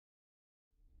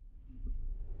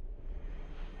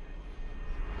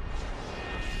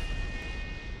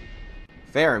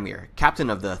Faramir, captain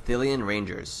of the Ithilien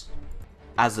Rangers.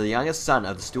 As the youngest son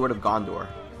of the Steward of Gondor,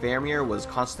 Faramir was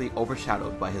constantly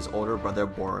overshadowed by his older brother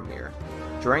Boromir.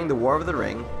 During the War of the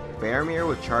Ring, Faramir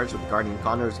was charged with guarding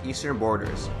Gondor's eastern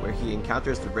borders, where he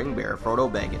encounters the ring-bearer Frodo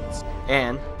Baggins,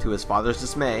 and, to his father's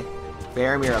dismay,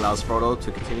 Faramir allows Frodo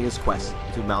to continue his quest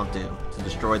to Mount Doom to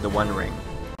destroy the One Ring.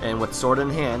 And with sword in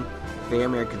hand,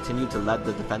 Faramir continued to lead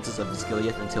the defenses of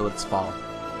Osgiliath until its fall.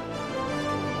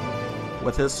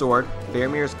 With his sword,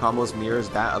 Faramir's combos mirrors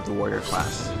that of the warrior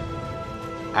class.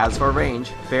 As for range,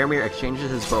 Faramir exchanges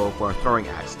his bow for a throwing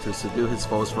axe to subdue his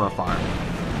foes from afar.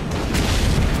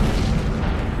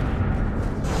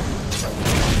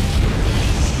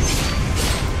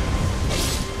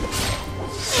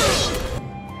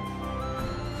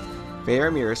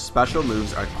 Faramir's special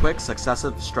moves are quick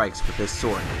successive strikes with his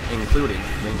sword, including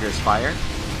Ranger's Fire,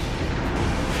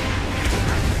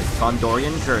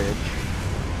 Gondorian Courage,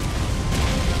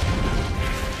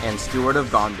 and Steward of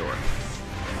Gondor.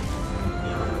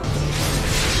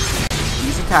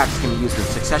 These attacks can be used in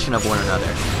succession of one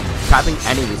another, trapping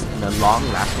enemies in a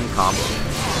long-lasting combo.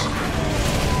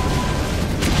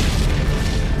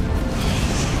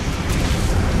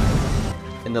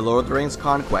 In the Lord of the Rings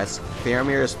Conquest,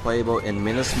 Faramir is playable in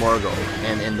Minas Morgul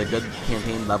and in the good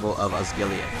campaign level of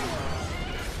Osgiliath.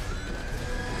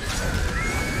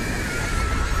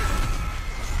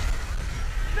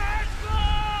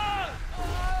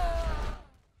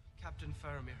 Captain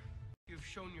Faramir, you've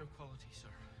shown your quality, sir.